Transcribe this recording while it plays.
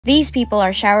These people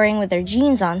are showering with their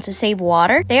jeans on to save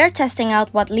water. They are testing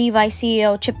out what Levi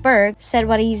CEO Chip Bergh said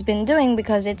what he's been doing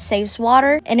because it saves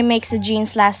water and it makes the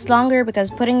jeans last longer because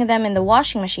putting them in the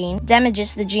washing machine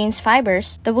damages the jeans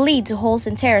fibers that will lead to holes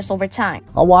and tears over time.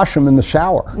 I'll wash them in the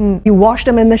shower. You wash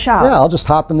them in the shower? Yeah, I'll just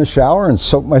hop in the shower and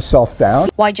soak myself down.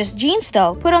 Why just jeans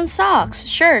though? Put on socks,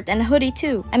 shirt, and a hoodie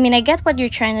too. I mean, I get what you're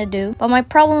trying to do, but my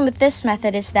problem with this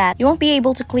method is that you won't be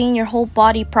able to clean your whole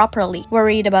body properly.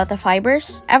 Worried about the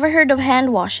fibers? Ever heard of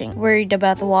hand washing? Worried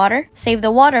about the water? Save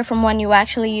the water from when you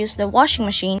actually use the washing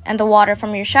machine and the water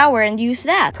from your shower and use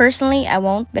that. Personally, I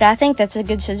won't, but I think that's a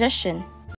good suggestion.